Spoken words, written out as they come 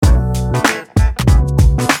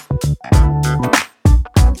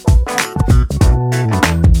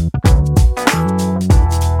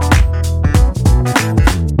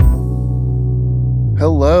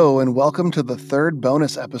welcome to the third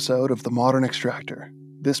bonus episode of The Modern Extractor.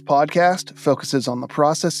 This podcast focuses on the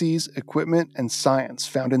processes, equipment, and science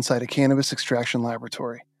found inside a cannabis extraction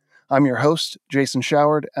laboratory. I'm your host, Jason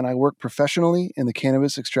Showard, and I work professionally in the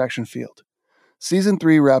cannabis extraction field. Season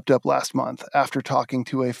 3 wrapped up last month after talking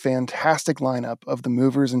to a fantastic lineup of the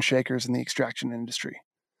movers and shakers in the extraction industry.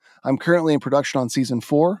 I'm currently in production on Season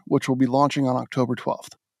 4, which will be launching on October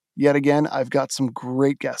 12th. Yet again, I've got some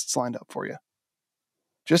great guests lined up for you.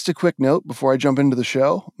 Just a quick note before I jump into the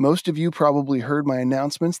show, most of you probably heard my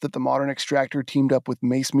announcements that the Modern Extractor teamed up with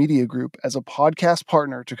Mace Media Group as a podcast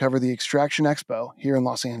partner to cover the Extraction Expo here in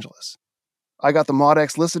Los Angeles. I got the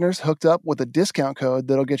ModX listeners hooked up with a discount code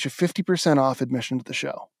that'll get you 50% off admission to the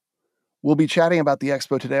show. We'll be chatting about the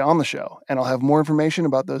expo today on the show, and I'll have more information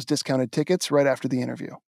about those discounted tickets right after the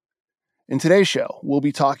interview. In today's show, we'll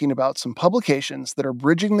be talking about some publications that are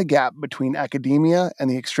bridging the gap between academia and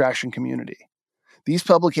the extraction community. These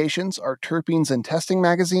publications are Terpenes and Testing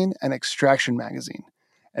Magazine and Extraction Magazine.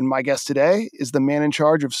 And my guest today is the man in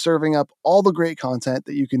charge of serving up all the great content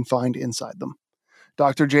that you can find inside them.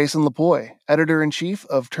 Dr. Jason Lupoi, Editor-in-Chief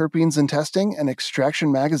of Terpenes and Testing and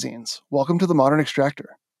Extraction Magazines. Welcome to the Modern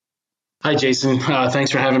Extractor. Hi, Jason.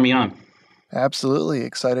 Thanks for having me on. Absolutely.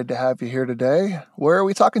 Excited to have you here today. Where are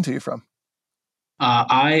we talking to you from?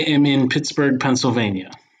 I am in Pittsburgh,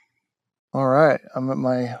 Pennsylvania. All right. I'm at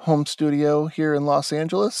my home studio here in Los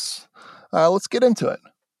Angeles. Let's get into it.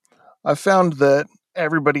 I've found that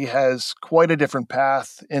everybody has quite a different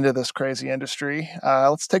path into this crazy industry.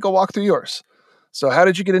 Let's take a walk through yours. So how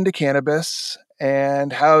did you get into cannabis,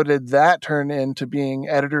 and how did that turn into being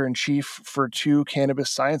editor-in-chief for 2 cannabis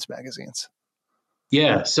science magazines?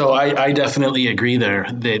 Yeah, so I definitely agree there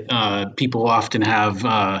that people often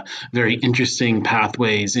have very interesting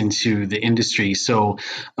pathways into the industry. So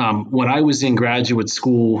when I was in graduate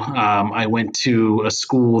school, I went to a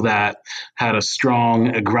school that had a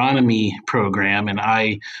strong agronomy program, and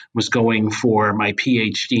I was going for my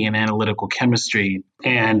PhD in analytical chemistry.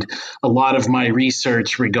 And a lot of my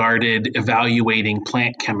research regarded evaluating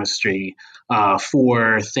plant chemistry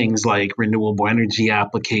for things like renewable energy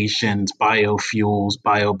applications, biofuels,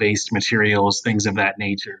 bio-based materials, things of that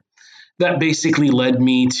nature. That basically led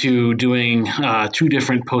me to doing 2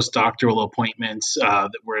 different postdoctoral appointments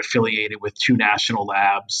that were affiliated with 2 national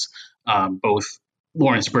labs, both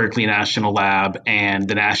Lawrence Berkeley National Lab and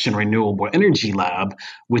the National Renewable Energy Lab,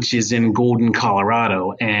 which is in Golden,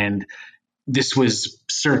 Colorado. And this was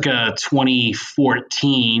circa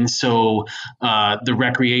 2014, so the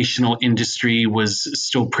recreational industry was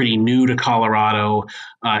still pretty new to Colorado,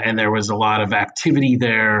 and there was a lot of activity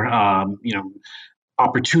there,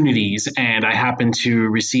 opportunities. And I happened to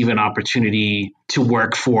receive an opportunity to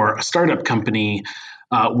work for a startup company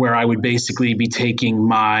where I would basically be taking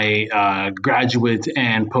my graduate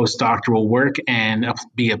and postdoctoral work and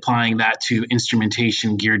be applying that to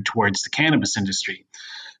instrumentation geared towards the cannabis industry.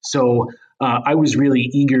 So I was really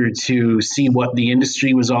eager to see what the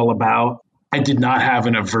industry was all about. I did not have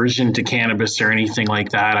an aversion to cannabis or anything like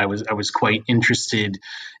that. I was quite interested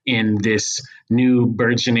in this new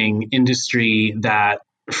burgeoning industry that,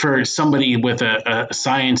 for somebody with a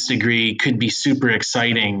science degree, could be super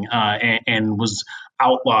exciting and was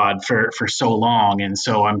outlawed for so long. And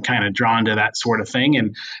so I'm kind of drawn to that sort of thing.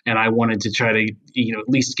 And I wanted to try to, at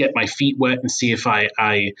least get my feet wet and see if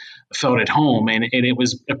I felt at home. And it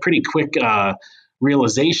was a pretty quick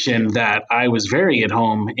realization that I was very at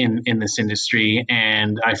home in this industry.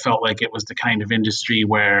 And I felt like it was the kind of industry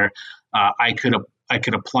where I could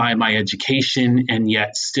apply my education and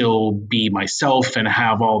yet still be myself and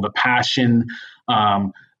have all the passion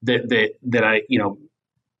that I,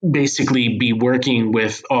 basically be working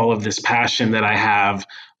with all of this passion that I have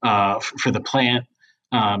for the plant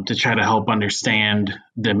to try to help understand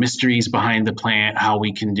the mysteries behind the plant, how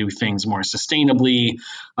we can do things more sustainably,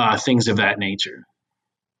 things of that nature.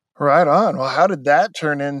 Right on. Well, how did that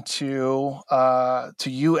turn into to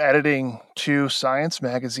you editing 2 science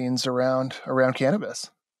magazines around cannabis?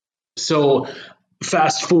 So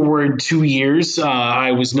fast forward 2 years,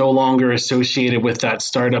 I was no longer associated with that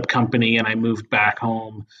startup company, and I moved back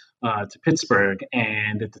home to Pittsburgh.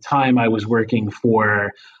 And at the time, I was working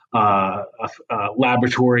for a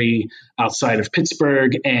laboratory outside of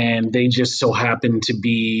Pittsburgh, and they just so happened to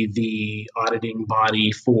be the auditing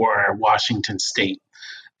body for Washington State.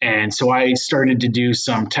 And so I started to do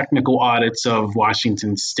some technical audits of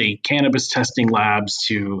Washington State cannabis testing labs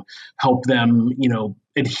to help them,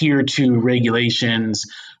 adhere to regulations,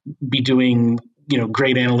 be doing,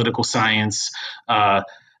 great analytical science.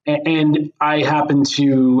 And I happened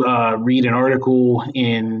to read an article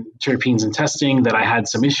in Terpenes and Testing that I had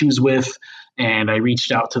some issues with. And I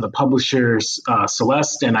reached out to the publisher,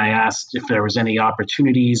 Celeste, and I asked if there was any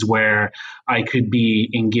opportunities where I could be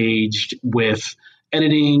engaged with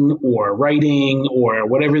editing or writing or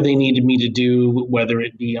whatever they needed me to do, whether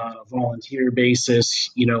it be on a volunteer basis,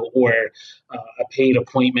 or a paid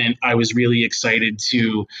appointment. I was really excited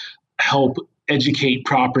to help educate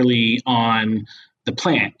properly on the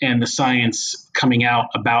plant and the science coming out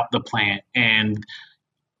about the plant, and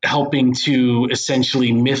helping to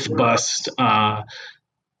essentially myth bust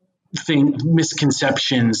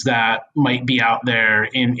misconceptions that might be out there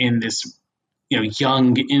in this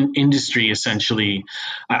young industry. Essentially,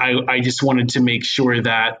 I just wanted to make sure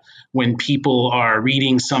that when people are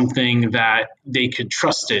reading something that they could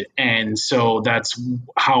trust it. And so that's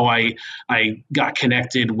how I got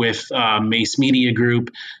connected with Mace Media Group.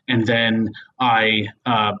 And then I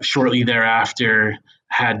shortly thereafter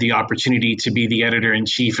had the opportunity to be the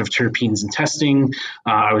editor-in-chief of Terpenes and Testing.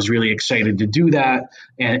 I was really excited to do that.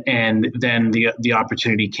 And then the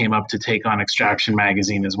opportunity came up to take on Extraction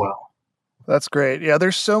Magazine as well. That's great. Yeah,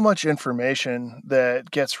 there's so much information that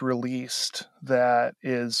gets released that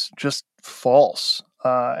is just false.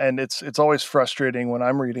 And it's always frustrating when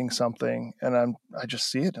I'm reading something and I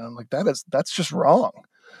just see it and I'm like, that's just wrong.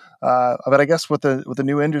 But I guess with the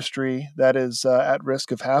new industry, that is at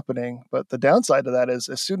risk of happening. But the downside of that is,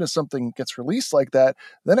 as soon as something gets released like that,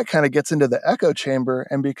 then it kind of gets into the echo chamber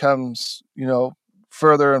and becomes,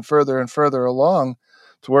 further and further and further along,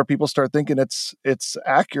 to where people start thinking it's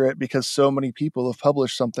accurate because so many people have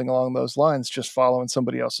published something along those lines, just following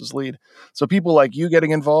somebody else's lead. So people like you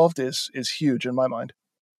getting involved is huge in my mind.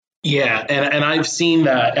 Yeah, and I've seen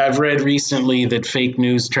that. I've read recently that fake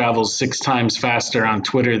news travels 6 times faster on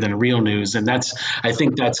Twitter than real news, and I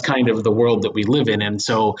think that's kind of the world that we live in. And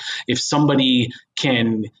so, if somebody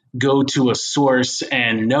can go to a source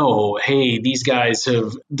and know, hey, these guys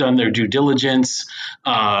have done their due diligence.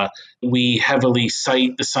 We heavily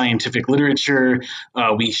cite the scientific literature.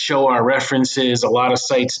 We show our references. A lot of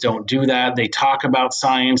sites don't do that. They talk about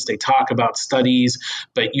science, they talk about studies,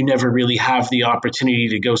 but you never really have the opportunity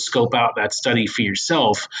to go scope out that study for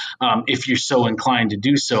yourself if you're so inclined to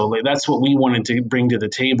do so. Like, that's what we wanted to bring to the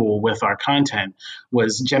table with our content,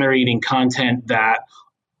 was generating content that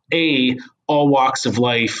all walks of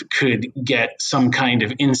life could get some kind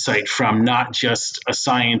of insight from, not just a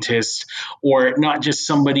scientist or not just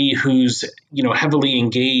somebody who's heavily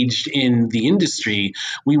engaged in the industry.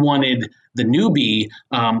 We wanted the newbie,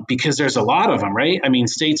 because there's a lot of them, right? I mean,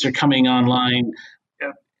 states are coming online.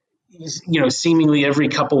 Seemingly every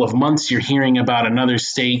couple of months you're hearing about another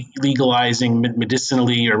state legalizing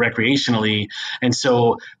medicinally or recreationally. And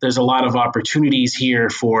so there's a lot of opportunities here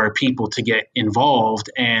for people to get involved.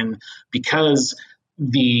 And because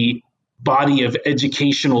the body of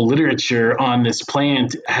educational literature on this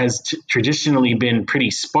plant has traditionally been pretty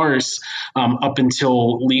sparse up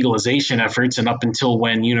until legalization efforts, and up until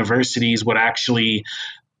when universities would actually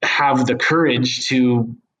have the courage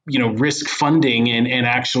to risk funding and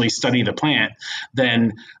actually study the plant,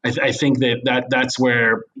 then I think that's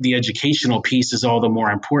where the educational piece is all the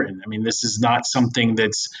more important. I mean, this is not something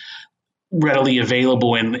that's readily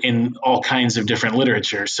available in all kinds of different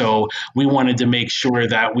literature. So we wanted to make sure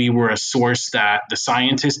that we were a source that the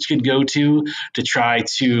scientists could go to try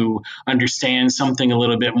to understand something a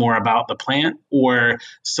little bit more about the plant, or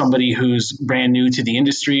somebody who's brand new to the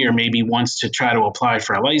industry or maybe wants to try to apply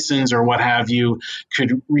for a license or what have you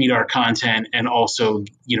could read our content and also,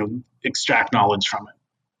 extract knowledge from it.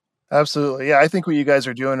 Absolutely. Yeah, I think what you guys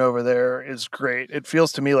are doing over there is great. It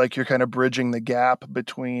feels to me like you're kind of bridging the gap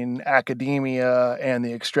between academia and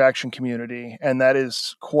the extraction community, and that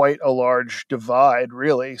is quite a large divide,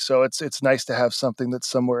 really. So it's nice to have something that's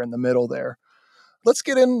somewhere in the middle there. Let's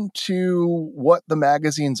get into what the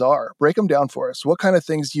magazines are. Break them down for us. What kind of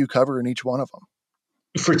things do you cover in each one of them?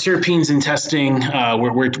 For terpenes and testing,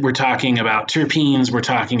 we're talking about terpenes, we're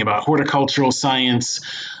talking about horticultural science,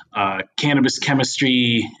 cannabis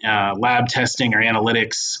chemistry, lab testing or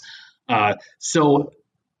analytics. So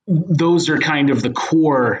those are kind of the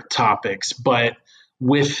core topics, but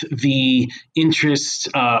with the interest,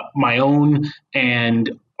 my own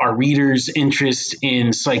and our readers' interest in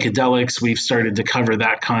psychedelics, we've started to cover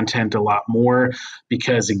that content a lot more,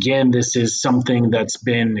 because again, this is something that's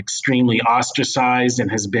been extremely ostracized and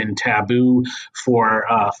has been taboo for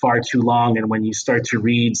far too long. And when you start to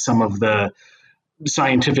read some of the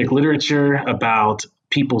scientific literature about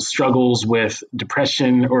people's struggles with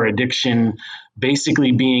depression or addiction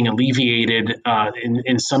basically being alleviated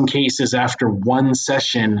in some cases after one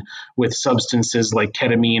session with substances like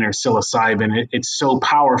ketamine or psilocybin. It's so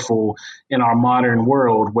powerful in our modern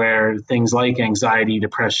world where things like anxiety,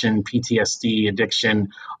 depression, PTSD, addiction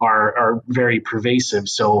are very pervasive.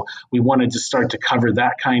 So we wanted to start to cover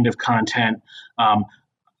that kind of content. I'm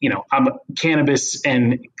cannabis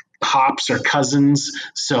and hops are cousins,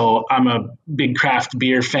 so I'm a big craft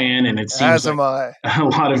beer fan, and it seems As like am I. a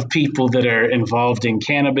lot of people that are involved in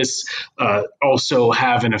cannabis also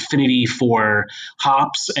have an affinity for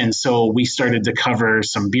hops, and so we started to cover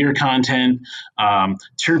some beer content.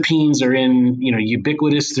 Terpenes are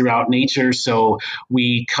ubiquitous throughout nature, so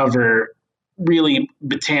we cover really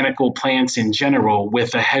botanical plants in general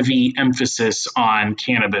with a heavy emphasis on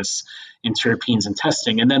cannabis in terpenes and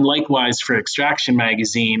testing. And then likewise for Extraction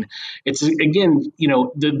Magazine, it's again,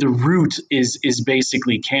 the root is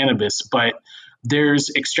basically cannabis, but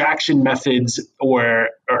there's extraction methods or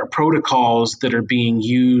protocols that are being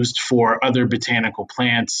used for other botanical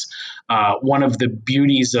plants. One of the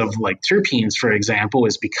beauties of like terpenes, for example,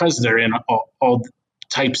 is because they're in all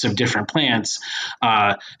types of different plants,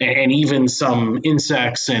 and even some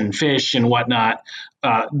insects and fish and whatnot.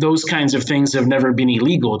 Those kinds of things have never been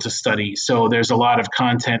illegal to study. So there's a lot of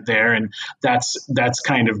content there, and that's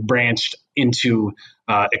kind of branched into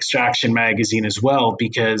Extraction Magazine as well,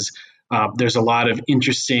 because there's a lot of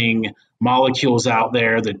interesting molecules out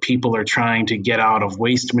there that people are trying to get out of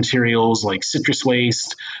waste materials like citrus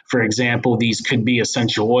waste. For example, these could be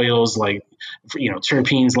essential oils like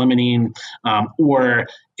terpenes, limonene, or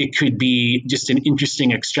it could be just an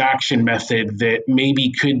interesting extraction method that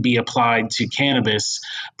maybe could be applied to cannabis,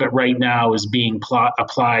 but right now is being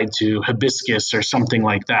applied to hibiscus or something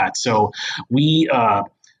like that. So we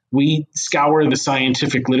scour the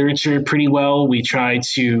scientific literature pretty well. We try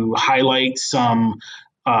to highlight some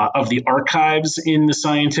of the archives in the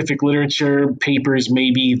scientific literature, papers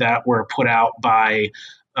maybe that were put out by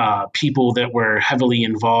people that were heavily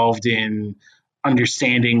involved in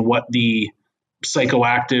understanding what the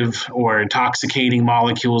psychoactive or intoxicating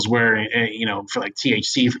molecules were, for like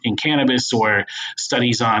THC in cannabis, or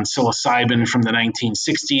studies on psilocybin from the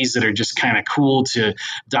 1960s that are just kind of cool to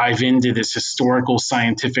dive into this historical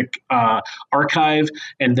scientific archive.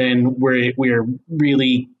 And then we're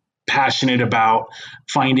really passionate about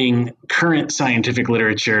finding current scientific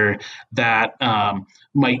literature that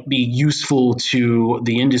might be useful to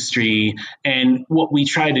the industry. And what we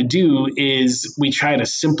try to do is we try to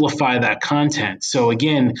simplify that content. So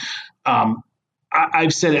again,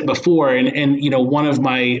 I've said it before, and one of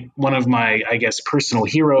my I guess personal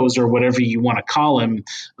heroes or whatever you want to call him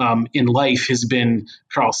in life has been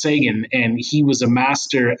Carl Sagan, and he was a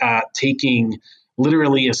master at taking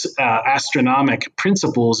literally astronomic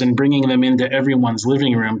principles and bringing them into everyone's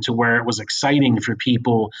living room to where it was exciting for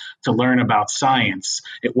people to learn about science.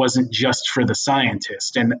 It wasn't just for the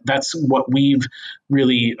scientist, and that's what we've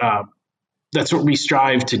really that's what we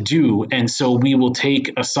strive to do. And so we will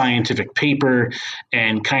take a scientific paper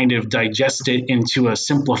and kind of digest it into a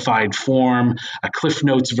simplified form, a Cliff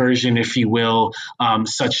Notes version, if you will,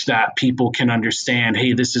 such that people can understand,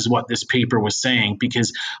 hey, this is what this paper was saying.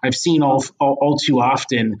 Because I've seen all too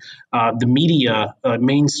often the media,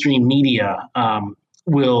 mainstream media,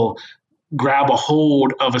 will grab a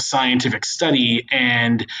hold of a scientific study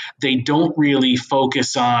and they don't really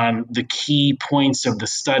focus on the key points of the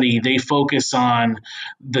study. They focus on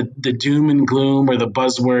the doom and gloom or the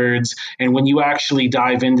buzzwords. And when you actually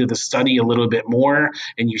dive into the study a little bit more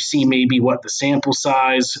and you see maybe what the sample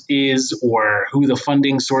size is or who the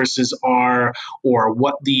funding sources are or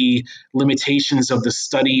what the limitations of the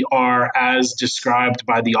study are as described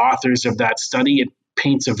by the authors of that study, it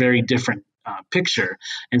paints a very different picture.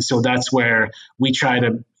 And so that's where we try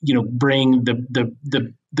to, bring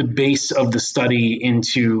the base of the study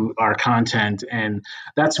into our content. And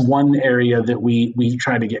that's one area that we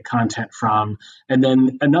try to get content from. And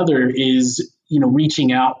then another is,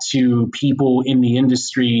 reaching out to people in the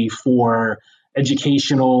industry for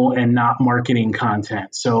educational and not marketing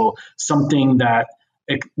content. So something that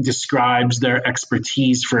describes their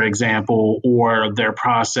expertise, for example, or their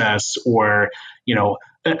process, or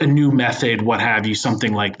a new method, what have you,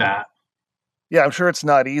 something like that. Yeah, I'm sure it's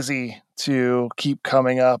not easy to keep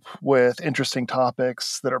coming up with interesting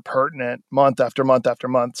topics that are pertinent month after month after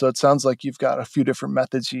month. So it sounds like you've got a few different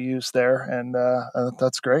methods you use there, and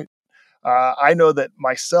that's great. I know that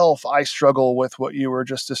myself, I struggle with what you were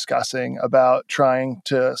just discussing about trying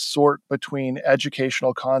to sort between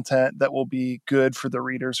educational content that will be good for the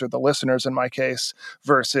readers or the listeners in my case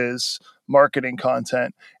versus marketing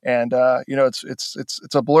content. And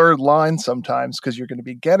it's a blurred line sometimes because you're going to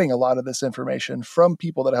be getting a lot of this information from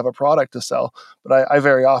people that have a product to sell. But I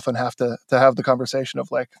very often have to have the conversation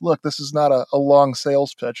of like, look, this is not a long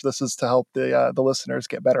sales pitch. This is to help the listeners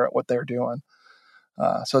get better at what they're doing.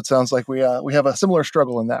 So it sounds like we have a similar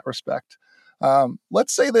struggle in that respect.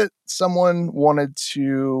 Let's say that someone wanted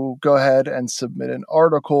to go ahead and submit an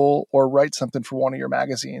article or write something for one of your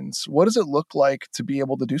magazines. What does it look like to be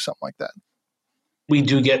able to do something like that? We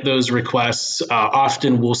do get those requests.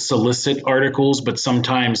 Often we'll solicit articles, but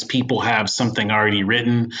sometimes people have something already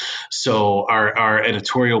written. So our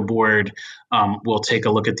editorial board will take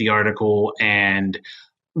a look at the article, and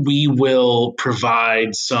we will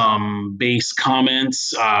provide some base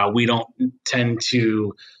comments. We don't tend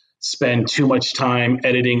to spend too much time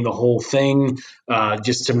editing the whole thing,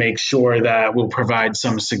 just to make sure that we'll provide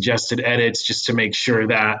some suggested edits, just to make sure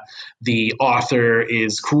that the author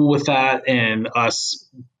is cool with that, and us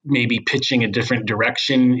maybe pitching a different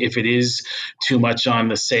direction if it is too much on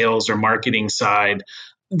the sales or marketing side.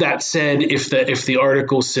 That said, if the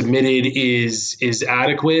article submitted is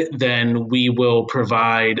adequate, then we will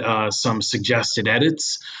provide some suggested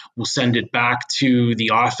edits. We'll send it back to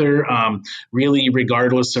the author, really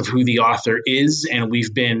regardless of who the author is, and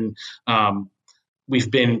we've been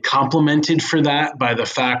complimented for that by the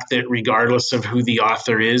fact that regardless of who the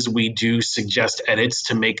author is, we do suggest edits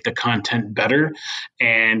to make the content better.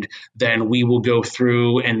 And then we will go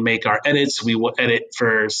through and make our edits. We will edit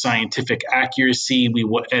for scientific accuracy. We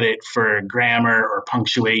will edit for grammar or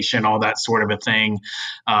punctuation, all that sort of a thing.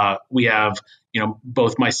 We have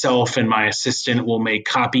both myself and my assistant will make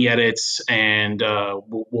copy edits, and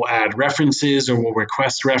we'll add references, or we'll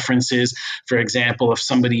request references. For example, if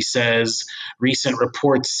somebody says recent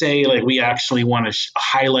reports say, like, we actually want to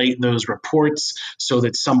highlight those reports so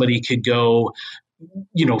that somebody could go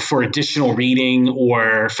for additional reading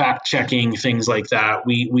or fact checking, things like that.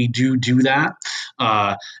 We do that.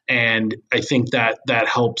 And I think that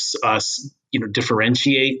helps us,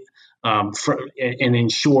 differentiate and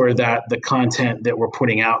ensure that the content that we're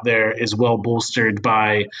putting out there is well bolstered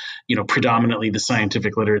by, predominantly the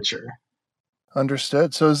scientific literature.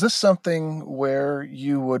 Understood. So is this something where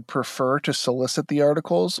you would prefer to solicit the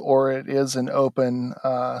articles, or it is an open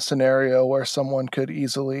scenario where someone could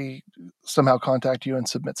easily somehow contact you and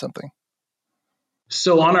submit something?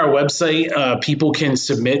 So on our website, people can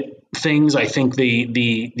submit things. I think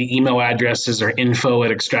the email addresses are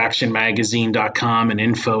info@extractionmagazine.com and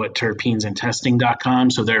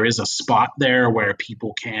info@terpenesandtesting.com. So there is a spot there where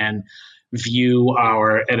people can view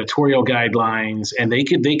our editorial guidelines, and they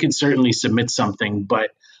could certainly submit something.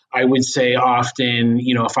 But I would say often,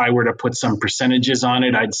 if I were to put some percentages on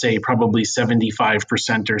it, I'd say probably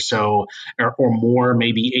 75% or so, or more,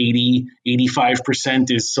 maybe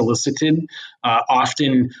 85% is solicited.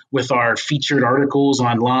 Often with our featured articles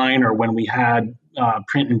online, or when we had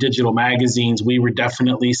print and digital magazines, we were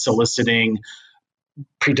definitely soliciting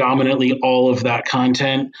predominantly all of that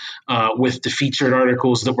content. With the featured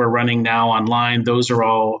articles that we're running now online, those are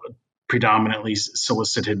all predominantly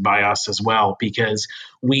solicited by us as well, because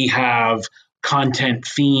we have content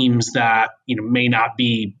themes that may not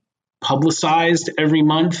be publicized every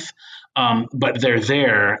month, but they're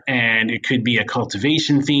there, and it could be a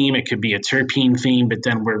cultivation theme, it could be a terpene theme, but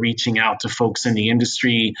then we're reaching out to folks in the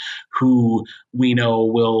industry who we know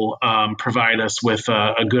will provide us with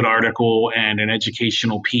a good article and an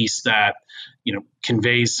educational piece that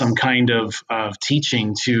conveys some kind of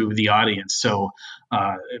teaching to the audience. So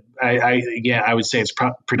I would say it's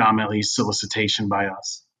predominantly solicitation by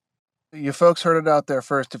us. You folks heard it out there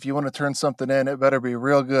first. If you want to turn something in, it better be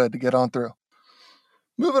real good to get on through.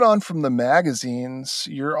 Moving on from the magazines,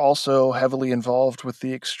 you're also heavily involved with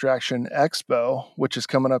the Extraction Expo, which is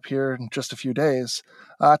coming up here in just a few days.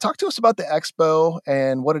 Talk to us about the expo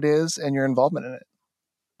and what it is and your involvement in it.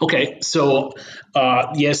 Okay, so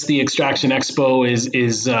yes, the Extraction Expo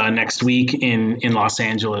is next week in Los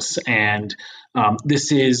Angeles, and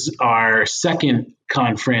this is our second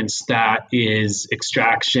conference that is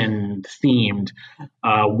extraction themed.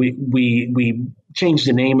 We changed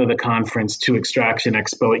the name of the conference to Extraction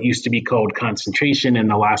Expo. It used to be called Concentration, and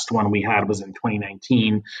the last one we had was in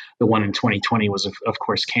 2019. The one in 2020 was of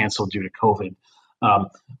course canceled due to COVID.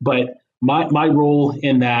 But My role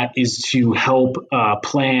in that is to help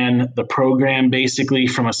plan the program basically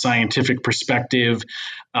from a scientific perspective,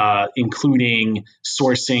 including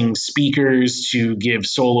sourcing speakers to give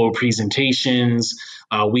solo presentations.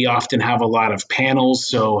 We often have a lot of panels,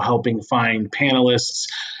 so helping find panelists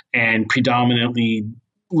and predominantly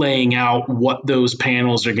laying out what those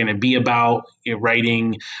panels are going to be about,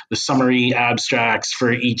 writing the summary abstracts for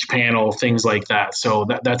each panel, things like that. So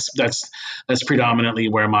that's predominantly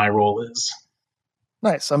where my role is.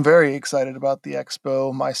 Nice. I'm very excited about the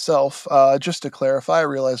expo myself. Just to clarify, I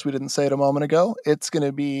realized we didn't say it a moment ago. It's going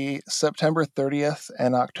to be September 30th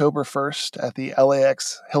and October 1st at the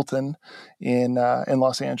LAX Hilton in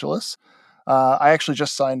Los Angeles. I actually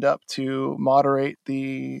just signed up to moderate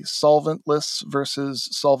the solventless versus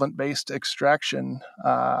solvent-based extraction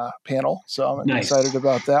panel, so I'm Nice. excited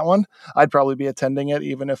about that one. I'd probably be attending it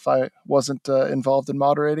even if I wasn't involved in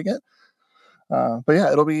moderating it. But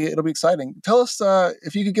yeah, it'll be exciting. Tell us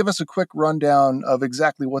if you could give us a quick rundown of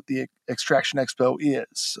exactly what the Extraction Expo is.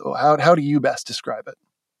 So how do you best describe it?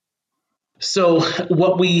 So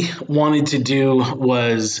what we wanted to do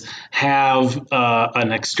was have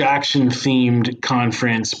an extraction themed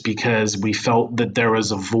conference because we felt that there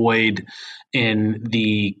was a void in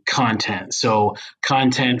the content. So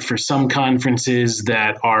content for some conferences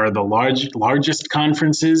that are the largest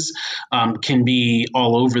conferences can be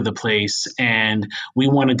all over the place, and we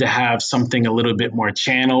wanted to have something a little bit more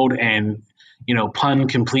channeled and, pun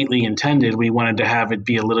completely intended, we wanted to have it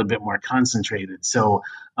be a little bit more concentrated. So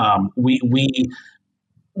we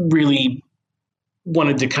really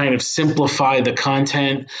wanted to kind of simplify the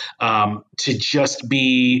content to just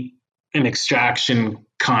be an extraction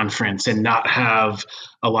conference and not have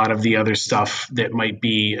a lot of the other stuff that might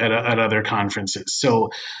be at other conferences.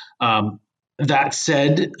 So that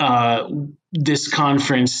said, this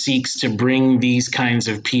conference seeks to bring these kinds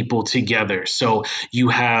of people together. So you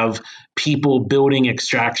have people building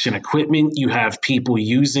extraction equipment, you have people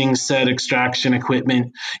using said extraction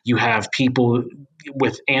equipment, you have people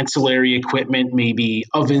with ancillary equipment, maybe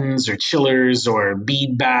ovens or chillers or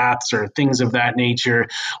bead baths or things of that nature.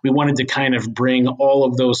 We wanted to kind of bring all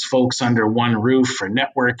of those folks under one roof for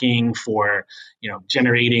networking, for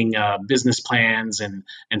generating business plans and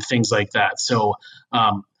things like that. So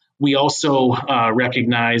we also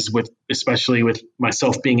recognize, especially with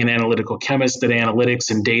myself being an analytical chemist, that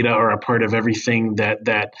analytics and data are a part of everything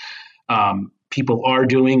that people are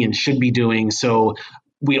doing and should be doing. So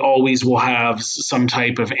we always will have some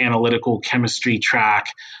type of analytical chemistry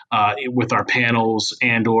track with our panels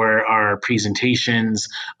and or our presentations.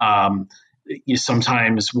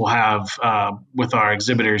 Sometimes we'll have with our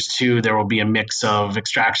exhibitors too, there will be a mix of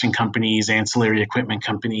extraction companies, ancillary equipment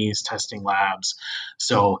companies, testing labs.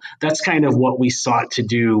 So that's kind of what we sought to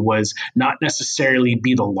do, was not necessarily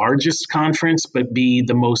be the largest conference, but be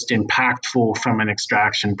the most impactful from an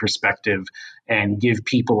extraction perspective and give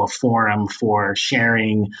people a forum for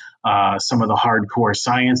sharing some of the hardcore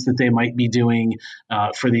science that they might be doing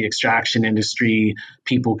for the extraction industry.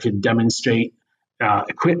 People could demonstrate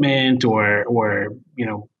equipment or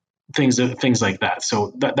things like that.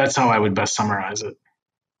 So that's how I would best summarize it.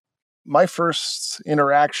 My first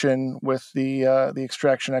interaction with the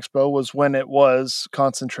Extraction Expo was when it was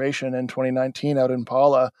Concentration in 2019 out in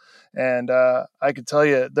Paula, and I could tell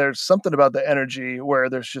you there's something about the energy where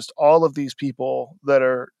there's just all of these people that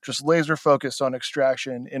are just laser focused on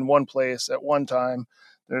extraction in one place at one time.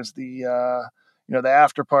 There's the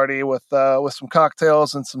after party with some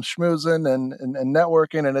cocktails and some schmoozing and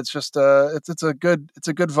networking, and it's just it's a good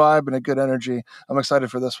vibe and a good energy. I'm excited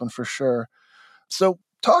for this one for sure. So,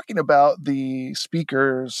 talking about the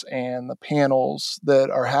speakers and the panels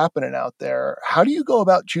that are happening out there, how do you go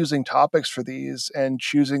about choosing topics for these and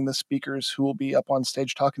choosing the speakers who will be up on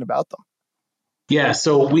stage talking about them? Yeah,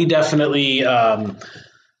 so we definitely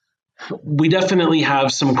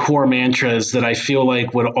have some core mantras that I feel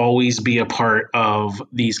like would always be a part of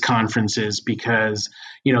these conferences because,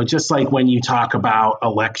 just like when you talk about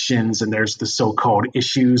elections and there's the so-called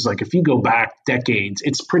issues, like if you go back decades,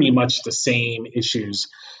 it's pretty much the same issues.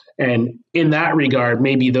 And in that regard,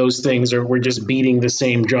 maybe those things we're just beating the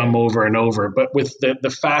same drum over and over. But with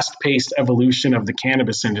the fast-paced evolution of the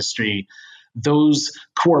cannabis industry, those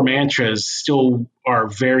core mantras still are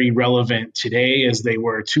very relevant today as they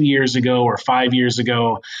were 2 years ago or 5 years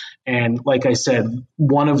ago. And like I said,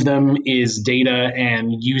 one of them is data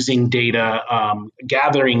and using data,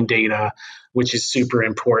 gathering data, which is super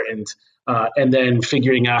important, and then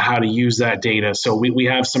figuring out how to use that data. So we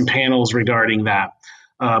have some panels regarding that.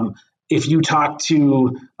 if you talk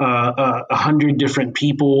to 100 different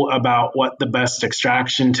people about what the best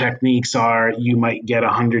extraction techniques are, you might get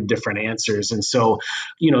 100 different answers. And so,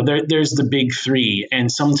 there's the big three.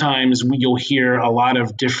 And sometimes you'll hear a lot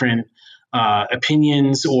of different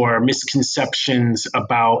opinions or misconceptions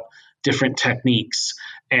about different techniques.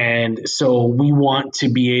 And so we want to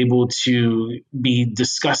be able to be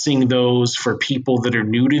discussing those for people that are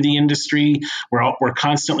new to the industry. We're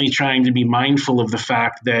constantly trying to be mindful of the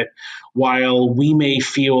fact that while we may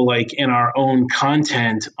feel like in our own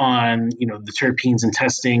content on, the Terpenes and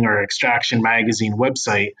Testing or Extraction Magazine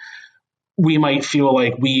website, we might feel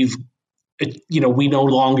like we no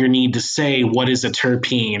longer need to say what is a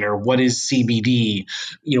terpene or what is CBD.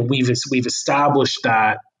 We've established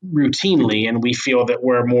that routinely, and we feel that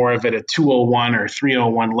we're more of at a 201 or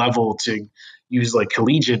 301 level, to use like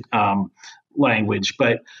collegiate language.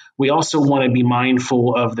 But we also want to be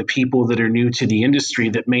mindful of the people that are new to the industry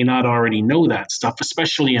that may not already know that stuff,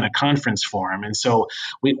 especially in a conference forum. And so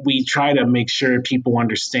we try to make sure people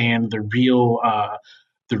understand the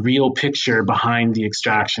real picture behind the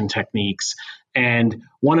extraction techniques. And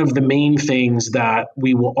one of the main things that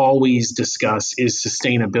we will always discuss is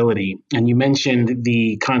sustainability. And you mentioned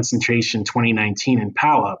the Concentration 2019 in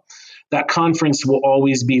Pala. That conference will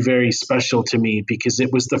always be very special to me because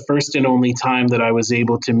it was the first and only time that I was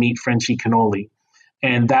able to meet Frenchy Cannoli.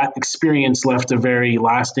 And that experience left a very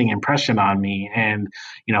lasting impression on me. And,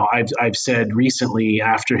 I've said recently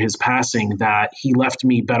after his passing that he left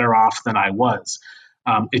me better off than I was.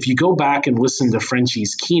 If you go back and listen to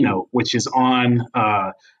Frenchy's keynote, which is on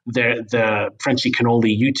the Frenchy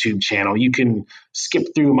Cannoli YouTube channel, you can skip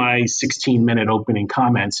through my 16-minute opening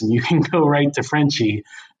comments and you can go right to Frenchy.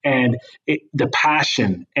 And the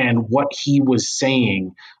passion and what he was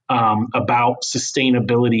saying about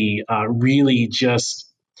sustainability really just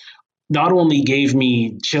not only gave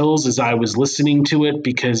me chills as I was listening to it,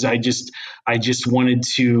 because I just wanted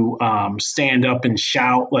to stand up and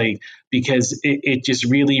shout, because it just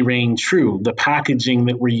really rang true. The packaging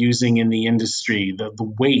that we're using in the industry,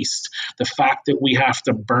 the waste, the fact that we have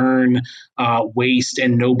to burn waste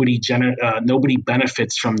and nobody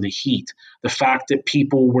benefits from the heat. The fact that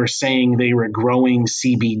people were saying they were growing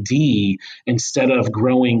CBD instead of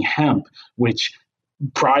growing hemp, which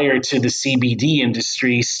prior to the CBD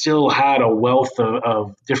industry still had a wealth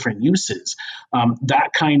of different uses. That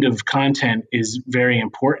kind of content is very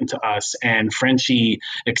important to us. And Frenchy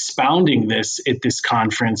expounding this at this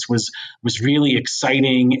conference was really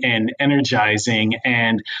exciting and energizing.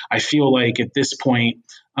 And I feel like at this point,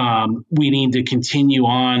 we need to continue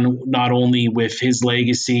on not only with his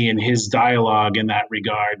legacy and his dialogue in that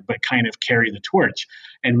regard, but kind of carry the torch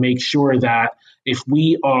and make sure that if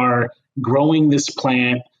we are growing this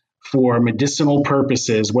plant for medicinal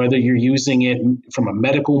purposes, whether you're using it from a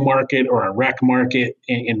medical market or a rec market,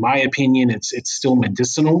 in my opinion, it's still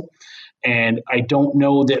medicinal. And I don't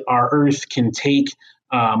know that our earth can take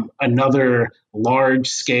another large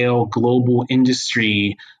scale global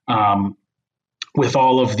industry with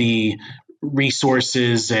all of the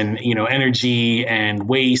resources and energy and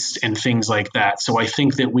waste and things like that. So I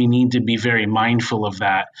think that we need to be very mindful of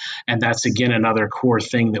that. And that's again another core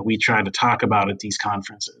thing that we try to talk about at these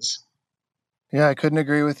conferences. Yeah, I couldn't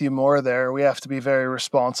agree with you more there. We have to be very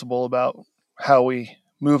responsible about how we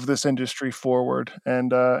move this industry forward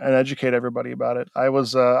and educate everybody about it. I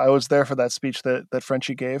was there for that speech that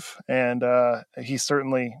Frenchy gave, and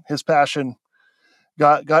his passion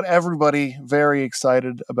got everybody very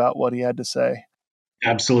excited about what he had to say.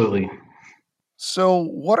 Absolutely. So,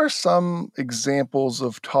 what are some examples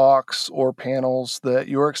of talks or panels that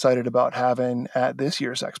you're excited about having at this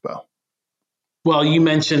year's expo? Well, you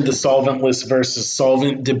mentioned the solventless versus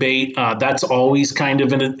solvent debate. That's always kind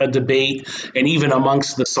of a debate, and even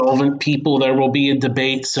amongst the solvent people, there will be a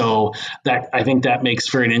debate. So that I think that makes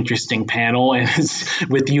for an interesting panel. And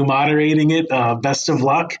with you moderating it, best of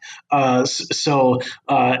luck. I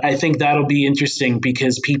think that'll be interesting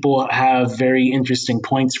because people have very interesting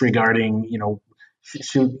points regarding,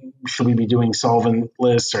 should we be doing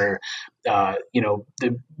solventless or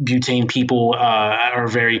the butane people are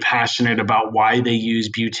very passionate about why they use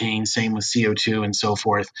butane, same with CO2 and so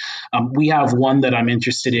forth. We have one that I'm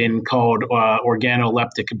interested in called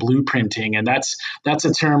organoleptic blueprinting, and that's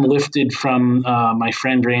a term lifted from my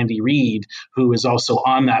friend Randy Reed, who is also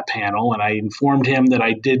on that panel, and I informed him that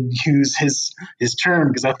I did use his term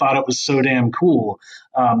because I thought it was so damn cool.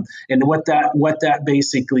 And what that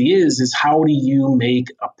basically is how do you make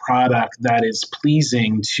a product that is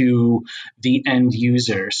pleasing to the end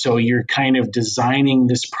user? So you're kind of designing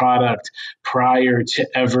this product prior to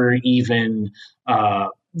ever even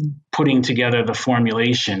putting together the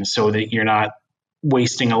formulation so that you're not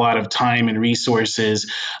wasting a lot of time and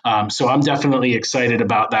resources. So I'm definitely excited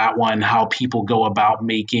about that one, how people go about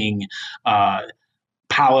making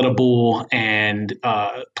palatable and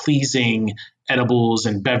pleasing edibles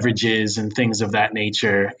and beverages and things of that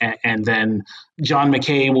nature. And then John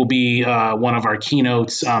McKay will be one of our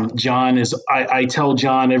keynotes. John is, I tell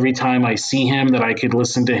John every time I see him that I could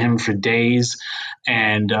listen to him for days.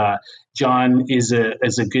 And John is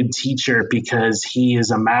a good teacher because he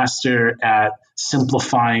is a master at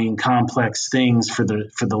simplifying complex things for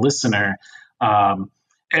the listener.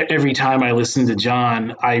 Every time I listen to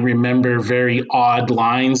John, I remember very odd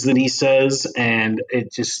lines that he says, and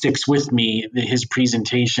it just sticks with me. His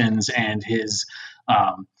presentations and his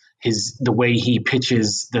the way he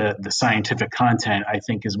pitches the scientific content, I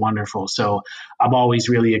think, is wonderful. So I'm always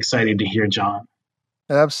really excited to hear John.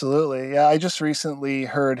 Absolutely. Yeah, I just recently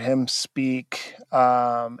heard him speak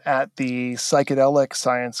at the Psychedelic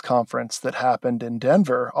Science Conference that happened in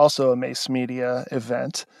Denver, also a Mace Media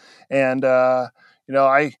event. And,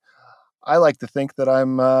 I like to think that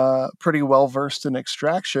I'm pretty well versed in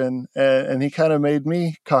extraction, and he kind of made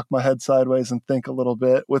me cock my head sideways and think a little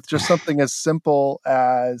bit with just something as simple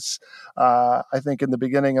as I think in the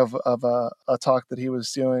beginning of a talk that he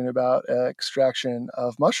was doing about extraction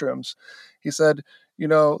of mushrooms, he said,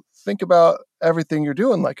 think about everything you're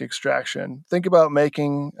doing like extraction. Think about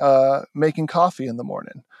making coffee in the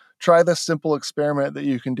morning. Try this simple experiment that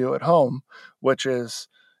you can do at home, which is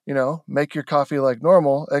make your coffee like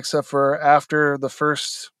normal, except for after the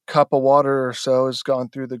first cup of water or so has gone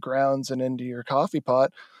through the grounds and into your coffee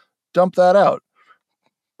pot, dump that out,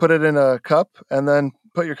 put it in a cup, and then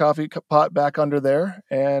put your coffee pot back under there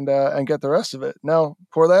and get the rest of it. Now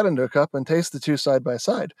pour that into a cup and taste the two side by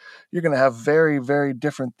side. You're going to have very, very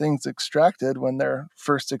different things extracted when they're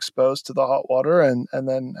first exposed to the hot water, and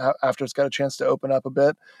then after it's got a chance to open up a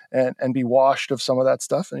bit and be washed of some of that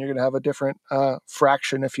stuff, and you're going to have a different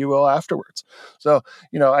fraction, if you will, afterwards. So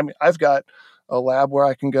I mean, I've got a lab where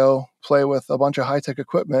I can go play with a bunch of high tech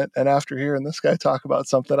equipment, and after hearing this guy talk about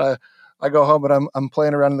something, I go home and I'm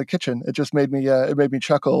playing around in the kitchen. It just made me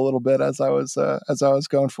chuckle a little bit as I was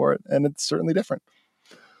going for it, and it's certainly different.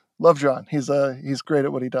 Love John. He's great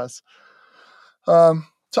at what he does.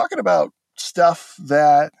 Talking about stuff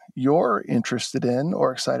that you're interested in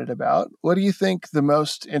or excited about, what do you think the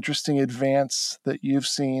most interesting advance that you've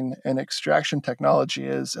seen in extraction technology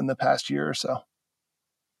is in the past year or so?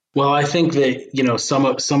 Well, I think that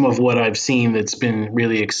some of what I've seen that's been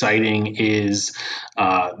really exciting is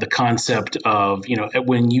the concept of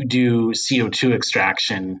when you do CO2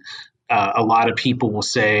 extraction. A lot of people will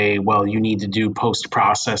say, well, you need to do post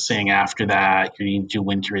processing after that. You need to do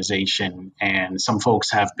winterization, and some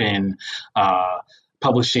folks have been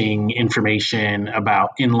publishing information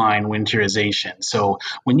about inline winterization. So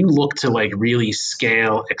when you look to like really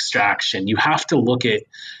scale extraction, you have to look at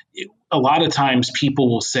a lot of times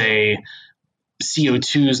people will say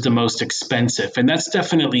CO2 is the most expensive. And that's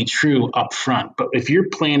definitely true up front. But if you're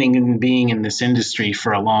planning on being in this industry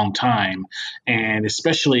for a long time, and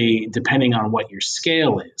especially depending on what your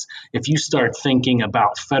scale is, if you start thinking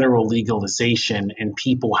about federal legalization and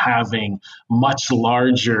people having much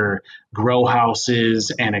larger grow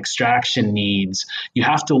houses and extraction needs, you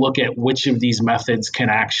have to look at which of these methods can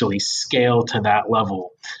actually scale to that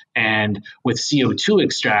level. And with CO2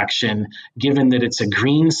 extraction, given that it's a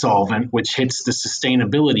green solvent, which hits the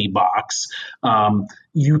sustainability box,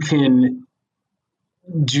 you can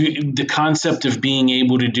do the concept of being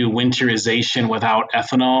able to do winterization without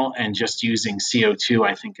ethanol and just using CO2,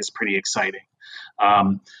 I think is pretty exciting.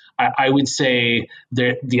 I would say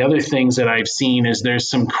that the other things that I've seen is there's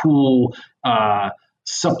some cool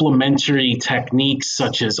supplementary techniques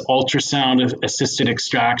such as ultrasound assisted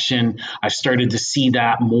extraction. I've started to see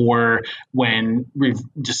that more when we're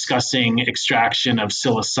discussing extraction of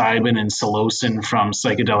psilocybin and psilocin from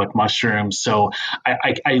psychedelic mushrooms. So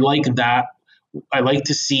I like that. I like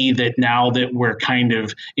to see that now that we're kind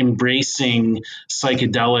of embracing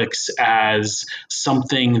psychedelics as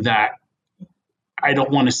something that I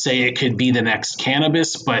don't want to say it could be the next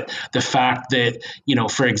cannabis, but the fact that,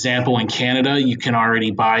 for example, in Canada, you can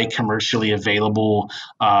already buy commercially available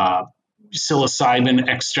psilocybin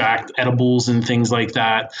extract edibles and things like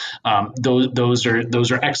that. Those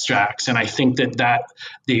are extracts, and I think that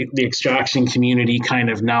the extraction community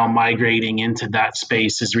kind of now migrating into that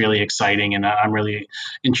space is really exciting, and I'm really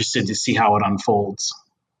interested to see how it unfolds.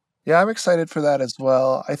 Yeah, I'm excited for that as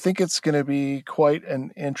well. I think it's going to be quite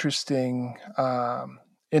an interesting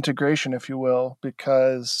integration, if you will,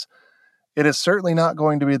 because it is certainly not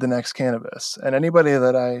going to be the next cannabis. And anybody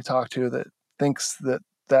that I talk to that thinks that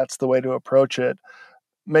that's the way to approach it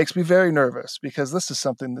makes me very nervous, because this is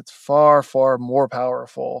something that's far, far more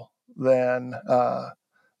powerful than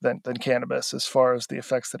cannabis as far as the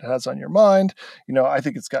effects that it has on your mind. I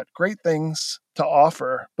think it's got great things to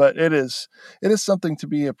offer, but it is something to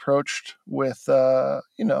be approached with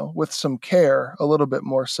with some care, a little bit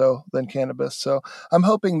more so than cannabis. So I'm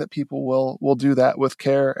hoping that people will do that with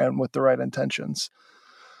care and with the right intentions.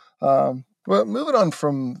 Well, moving on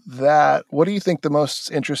from that, what do you think the most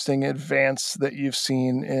interesting advance that you've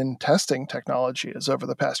seen in testing technology is over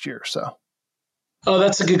the past year or so? Oh,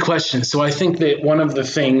 that's a good question. So I think that one of the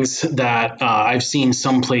things that I've seen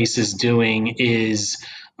some places doing is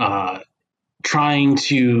uh, trying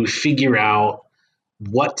to figure out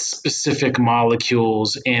what specific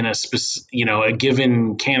molecules in a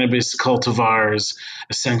given cannabis cultivar's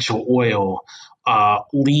essential oil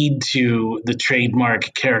lead to the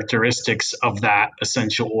trademark characteristics of that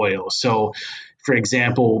essential oil. So, for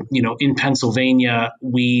example, in Pennsylvania,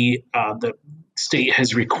 the state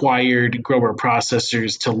has required grower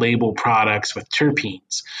processors to label products with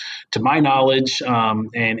terpenes. To my knowledge,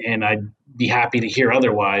 and I'd be happy to hear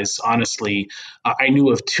otherwise, honestly, I knew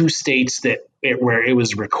of two states where it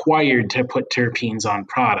was required to put terpenes on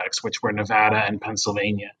products, which were Nevada and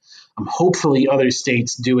Pennsylvania. Hopefully, other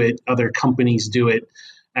states do it, other companies do it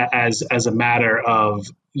as a matter of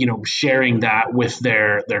sharing that with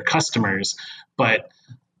their customers. But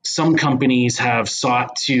some companies have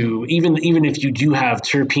sought to, even if you do have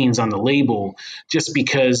terpenes on the label, just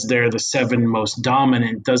because they're the seven most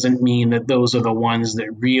dominant doesn't mean that those are the ones that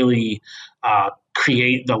really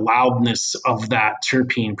create the loudness of that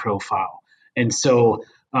terpene profile. And so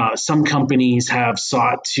some companies have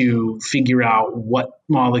sought to figure out what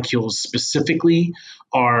molecules specifically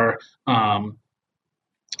are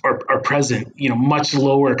are present, much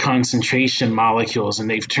lower concentration molecules, and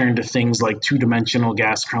they've turned to things like two-dimensional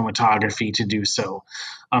gas chromatography to do so.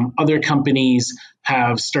 Other companies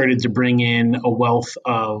have started to bring in a wealth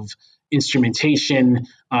of instrumentation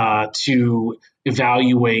to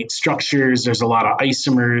evaluate structures. There's a lot of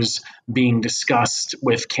isomers being discussed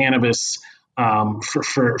with cannabis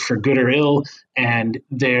for good or ill, and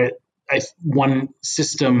one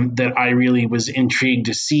system that I really was intrigued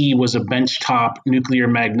to see was a benchtop nuclear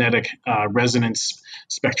magnetic resonance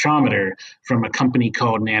spectrometer from a company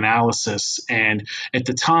called Nanalysis. And at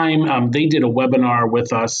the time, they did a webinar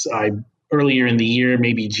with us earlier in the year,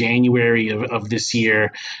 maybe January of this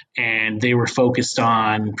year, and they were focused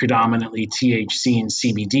on predominantly THC and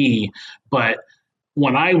CBD. But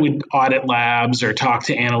when I would audit labs or talk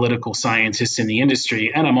to analytical scientists in the industry,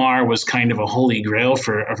 NMR was kind of a holy grail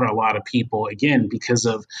for a lot of people, again, because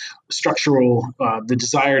of the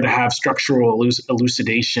desire to have structural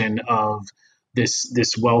elucidation of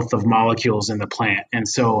this wealth of molecules in the plant. And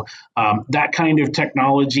so that kind of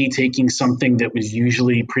technology, taking something that was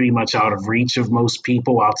usually pretty much out of reach of most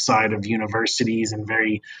people outside of universities and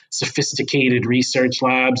very sophisticated research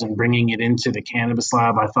labs, and bringing it into the cannabis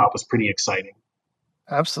lab, I thought was pretty exciting.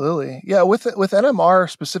 Absolutely. Yeah, with NMR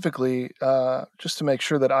specifically, just to make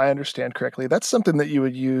sure that I understand correctly, that's something that you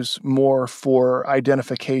would use more for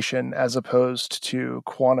identification as opposed to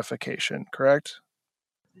quantification, correct?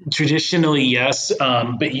 Traditionally, yes,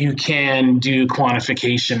 but you can do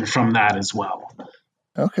quantification from that as well.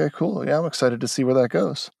 Okay, cool. Yeah, I'm excited to see where that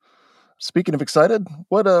goes. Speaking of excited,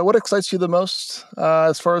 what excites you the most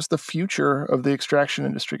as far as the future of the extraction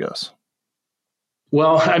industry goes?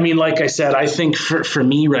 Well, I mean, like I said, I think for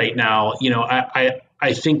me right now,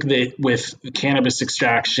 I think that with cannabis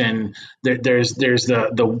extraction, there's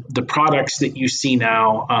the products that you see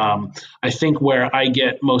now. I think where I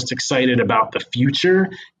get most excited about the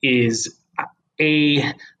future is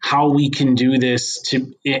how we can do this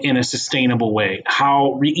in a sustainable way.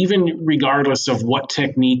 Even regardless of what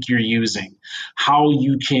technique you're using, how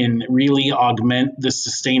you can really augment the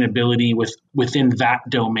sustainability within that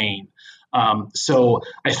domain. So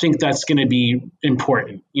I think that's going to be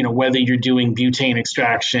important, whether you're doing butane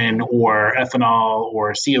extraction or ethanol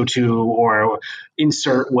or CO2 or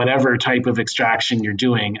insert whatever type of extraction you're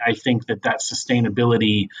doing. I think that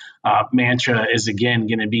sustainability mantra is, again,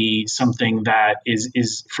 going to be something that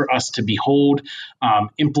is for us to behold,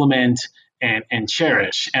 implement, and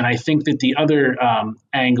cherish. And I think that the other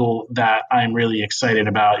angle that I'm really excited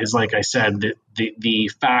about is, like I said,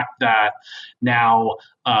 the fact that now,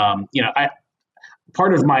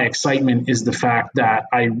 part of my excitement is the fact that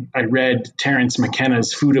I read Terence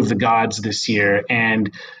McKenna's Food of the Gods this year.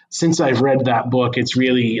 And since I've read that book, I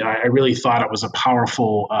really thought it was a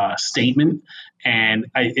powerful statement. And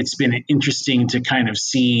it's been interesting to kind of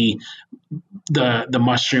see the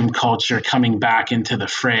mushroom culture coming back into the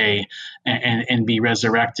fray and be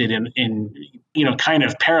resurrected in kind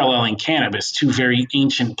of paralleling cannabis, two very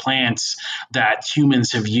ancient plants that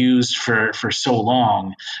humans have used for so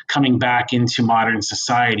long, coming back into modern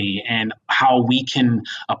society, and how we can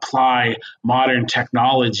apply modern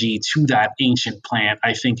technology to that ancient plant,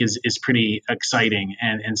 I think is pretty exciting.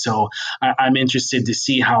 And so I'm interested to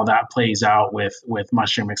see how that plays out with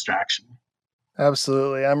mushroom extraction.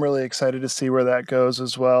 Absolutely. I'm really excited to see where that goes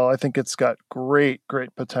as well. I think it's got great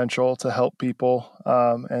potential to help people.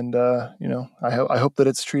 I hope that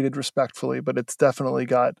it's treated respectfully, but it's definitely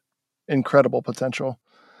got incredible potential.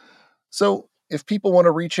 So if people want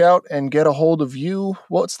to reach out and get a hold of you,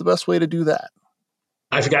 what's the best way to do that?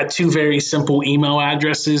 I've got two very simple email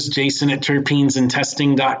addresses,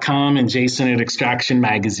 jason@terpenesandtesting.com and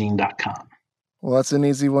jason@extractionmagazine.com. Well, that's an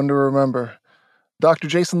easy one to remember. Dr.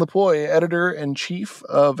 Jason Lupoi, editor-in-chief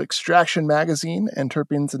of Extraction Magazine and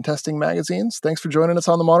Terpenes and Testing magazines. Thanks for joining us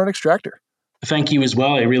on The Modern Extractor. Thank you as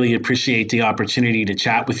well. I really appreciate the opportunity to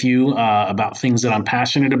chat with you about things that I'm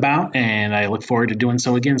passionate about, and I look forward to doing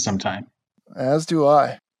so again sometime. As do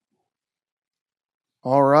I.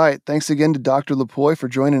 All right. Thanks again to Dr. Lupoi for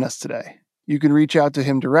joining us today. You can reach out to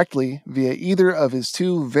him directly via either of his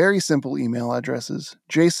two very simple email addresses,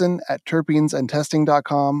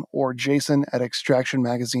 jason@terpenesandtesting.com or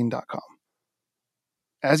jason@extractionmagazine.com.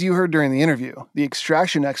 As you heard during the interview, the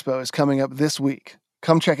Extraction Expo is coming up this week.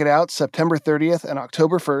 Come check it out September 30th and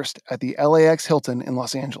October 1st at the LAX Hilton in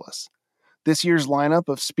Los Angeles. This year's lineup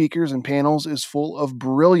of speakers and panels is full of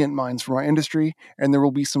brilliant minds from our industry, and there will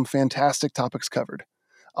be some fantastic topics covered.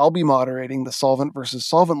 I'll be moderating the solvent versus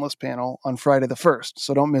solventless panel on Friday the 1st,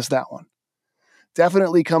 so don't miss that one.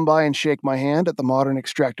 Definitely come by and shake my hand at the Modern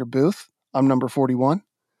Extractor booth. I'm number 41.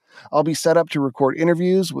 I'll be set up to record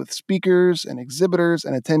interviews with speakers and exhibitors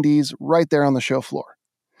and attendees right there on the show floor.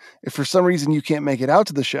 If for some reason you can't make it out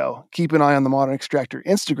to the show, keep an eye on the Modern Extractor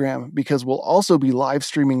Instagram because we'll also be live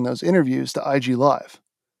streaming those interviews to IG Live.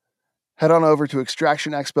 Head on over to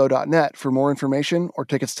extractionexpo.net for more information or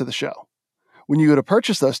tickets to the show. When you go to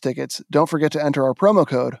purchase those tickets, don't forget to enter our promo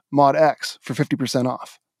code MODX for 50%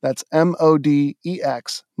 off. That's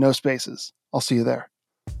MODEX, no spaces. I'll see you there.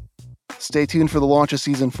 Stay tuned for the launch of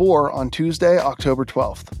Season 4 on Tuesday, October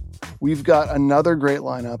 12th. We've got another great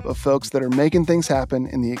lineup of folks that are making things happen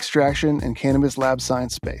in the extraction and cannabis lab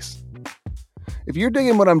science space. If you're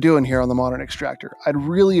digging what I'm doing here on The Modern Extractor, I'd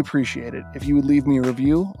really appreciate it if you would leave me a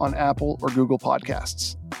review on Apple or Google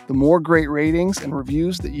Podcasts. The more great ratings and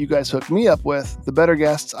reviews that you guys hook me up with, the better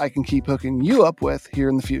guests I can keep hooking you up with here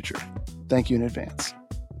in the future. Thank you in advance.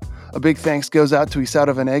 A big thanks goes out to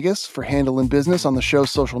Isara Venegas for handling business on the show's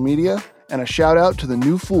social media, and a shout out to the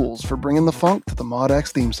New Fools for bringing the funk to the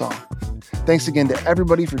ModX theme song. Thanks again to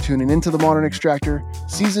everybody for tuning into The Modern Extractor.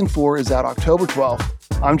 Season 4 is out October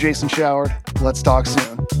 12th. I'm Jason Showard. Let's talk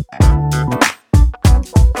soon.